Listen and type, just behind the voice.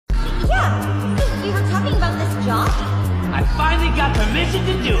yeah. So we were talking about this job? I finally got permission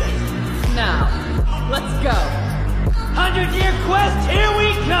to do it. Now, let's go. 100-year quest, here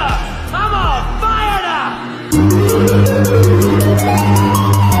we come! I'm all fired up!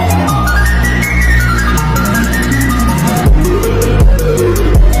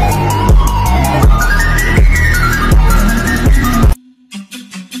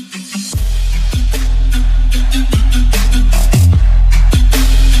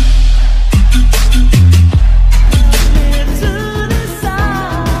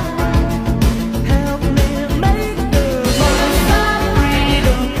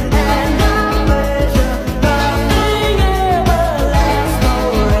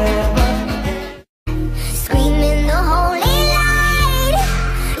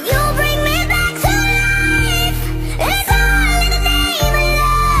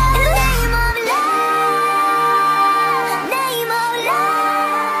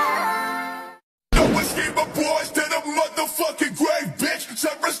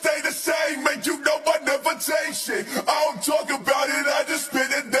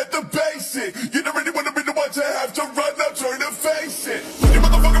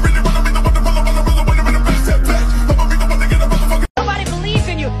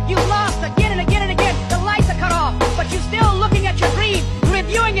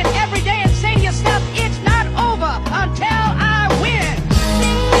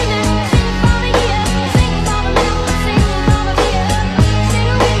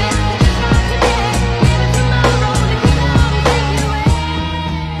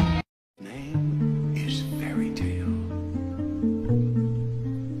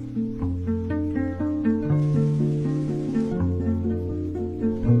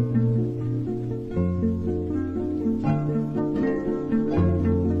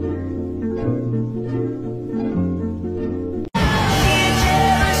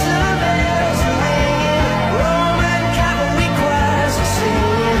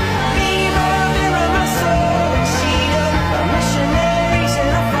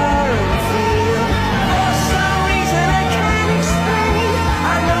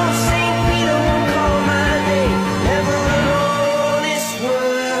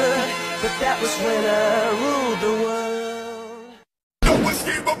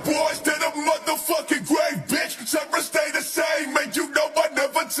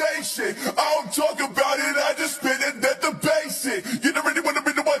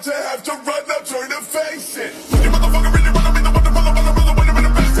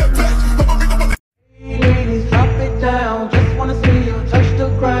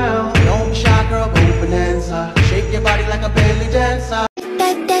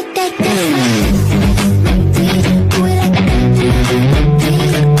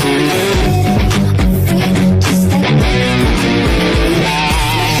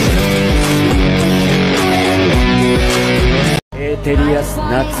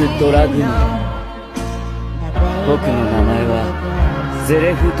夏ドラグニア。僕の名前はゼ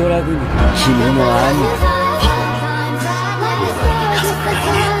レフドラグニア。君の兄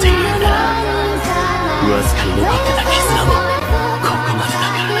っていうな。わずかに残ってた絆もここまでだ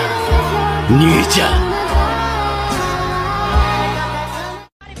からな、兄ちゃん。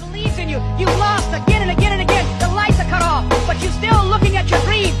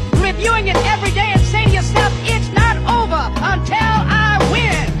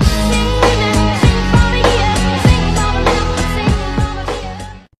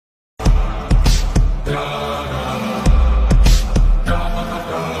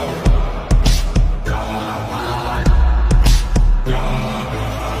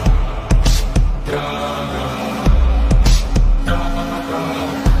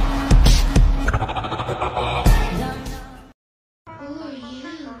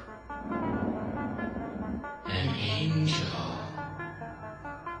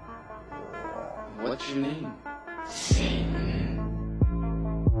What's your name? Satan.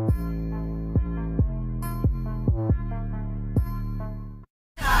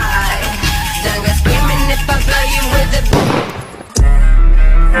 Done got screaming if I blow you with it.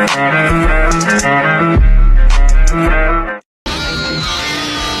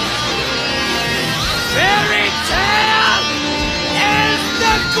 Fairytail is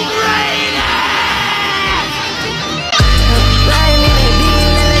the greatest!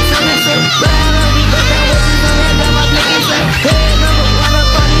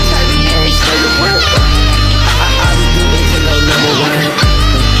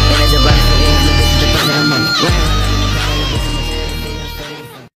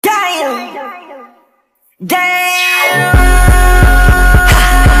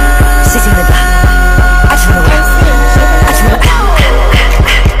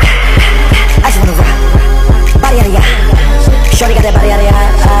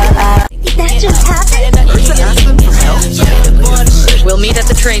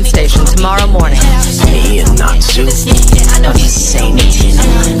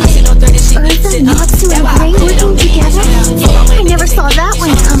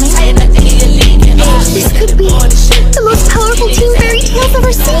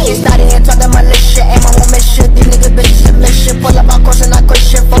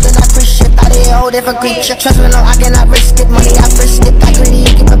 whole different creature. Trust me, no, I cannot risk it. Money, I frisk it. I greedy,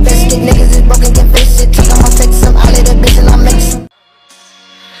 you keep a biscuit. Niggas is broken, can fix it. Talk, I'ma fix them. I let a bitch and I mix it.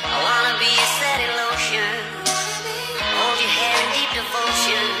 I wanna be a steady lotion. Hold your hair in deep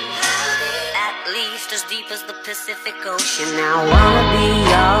devotion. At least as deep as the Pacific Ocean. I wanna be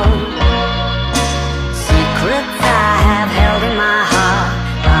your secrets I have held in my heart.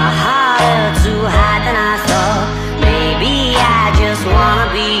 Far harder to hide than I thought. Maybe I just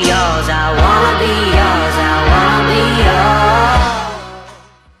wanna be yours. I wanna be yours. I wanna be yours.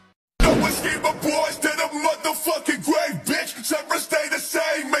 No escape my boys to the motherfucking grave, bitch. Never stay the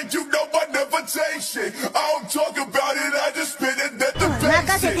same, man. You know I never take shit. I don't talk about it, I just spit it at the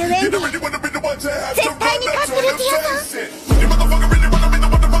basic. You don't really wanna be the one to have to run up to the face it. You motherfucker really wanna be the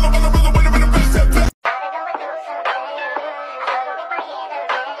one to pull up on the rhythm when the bitch that back.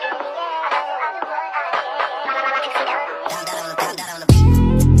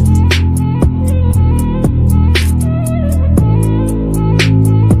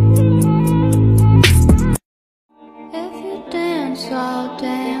 If you dance, I'll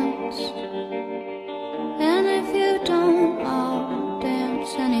dance. And if you don't, I'll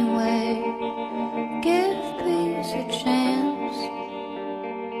dance anyway. Give peace a chance.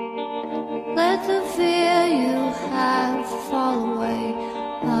 Let the fear you have fall away.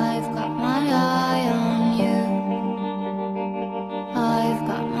 I've got my eye on you. I've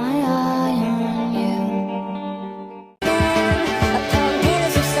got my eye on you.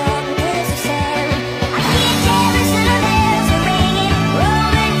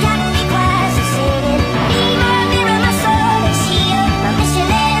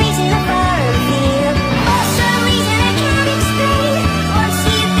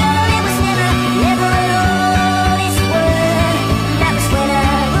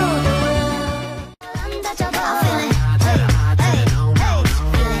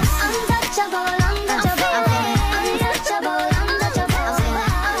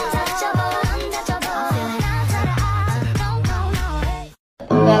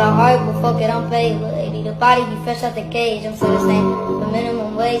 Got a heart, but fuck it, I'm paid, lady. The body be fresh out the cage. I'm still the same. The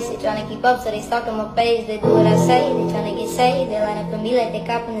minimum wage, they tryna keep up, so they stalking my page. They do what I say, they tryna get saved. They line up for me like they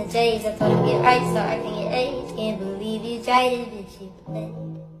copping the J's. I told them get right, so I can get age. Can't believe you tried it, bitch, you played.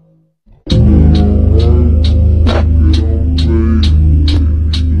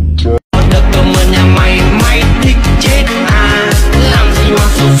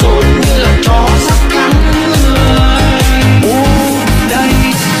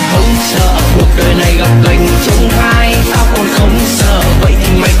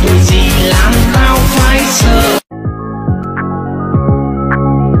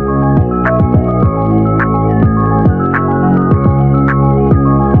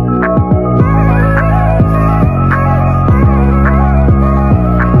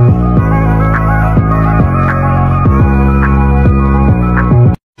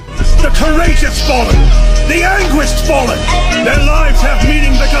 Fallen, the anguished fallen. Their lives have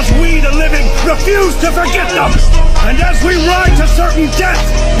meaning because we, the living, refuse to forget them. And as we ride to certain death,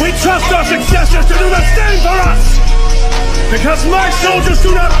 we trust our successors to do the same for us. Because my soldiers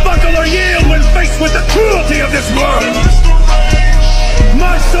do not buckle or yield when faced with the cruelty of this world.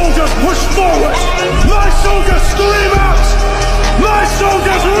 My soldiers push forward. My soldiers scream out. My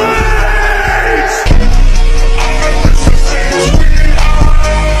soldiers rage.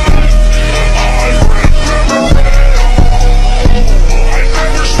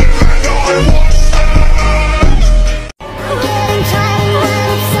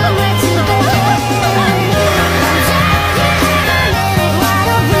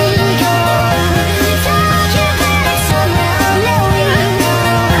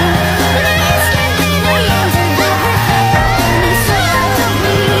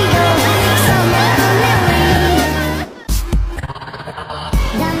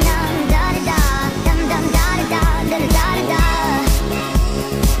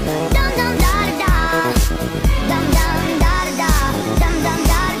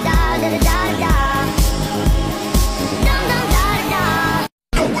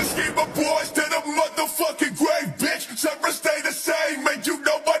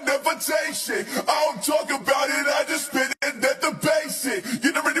 Shit. I don't talk about it, I just spit it at the basic.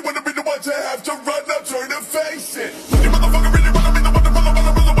 You don't really wanna be the one to have to run up, turn and face it. You motherfucker really wanna be the one to pull up on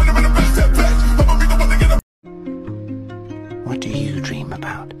the rhythm when you're in the best that bitch. I'ma be the one to get up. What do you dream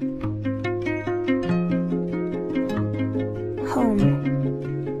about? Home.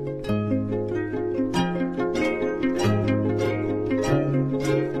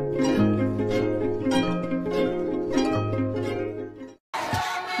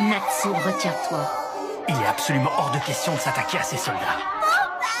 Natsu, retiens-toi. Il est absolument hors de question de s'attaquer à ces soldats.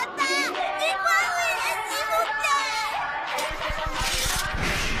 Papa, dis-moi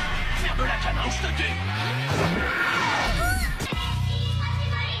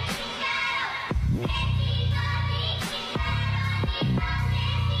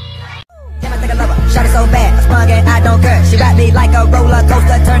Shot it so bad, I sprung and I don't care. She ride me like a roller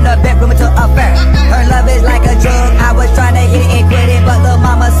coaster, turned the bedroom into a fair. Her love is like a drug, I was trying to hit it and quit it, but the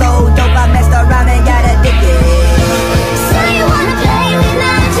mama so dope, I messed around and got addicted. So you wanna play with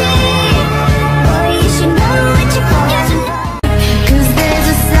magic? Boy, you should know what you're for. 'Cause there's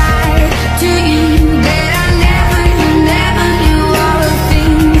a side to you that I never knew. All the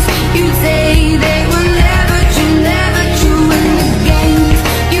things you say they were never true in the games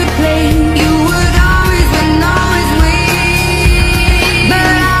you play. You would always win, always win.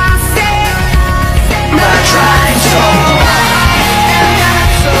 But I said, I tried so hard and got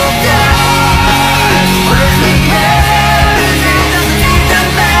so done. With me head, it doesn't even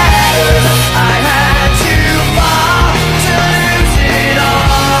matter. I had to fall to lose it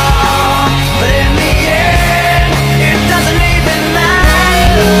all. But in the end, it doesn't even matter.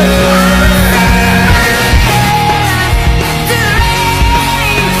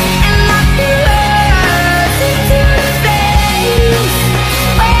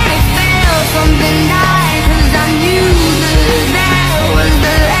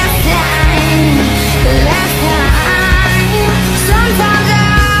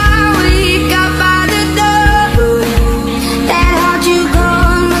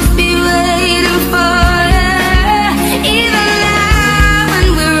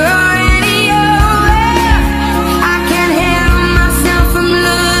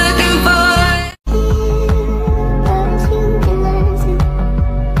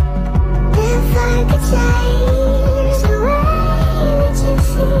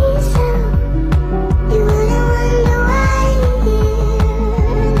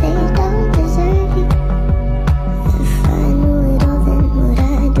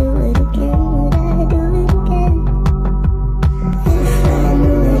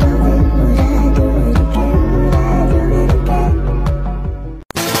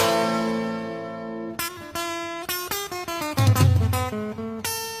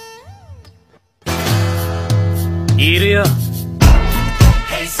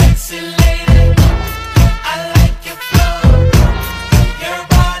 Hey, sexy lady, I like your flow. Your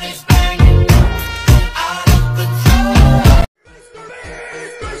body's banging out of control.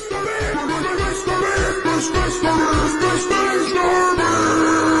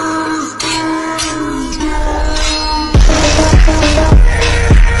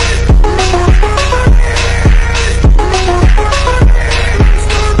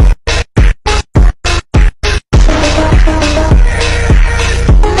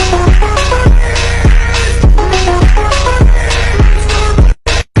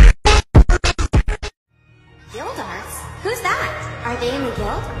 Who's that? Are they in the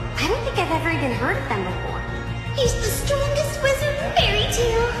guild? I don't think I've ever even heard of them before. He's the strongest wizard in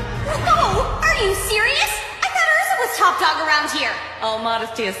fairytail. No! Are you serious? I thought Ursa was top dog around here. All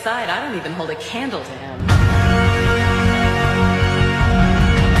modesty aside, I don't even hold a candle to him.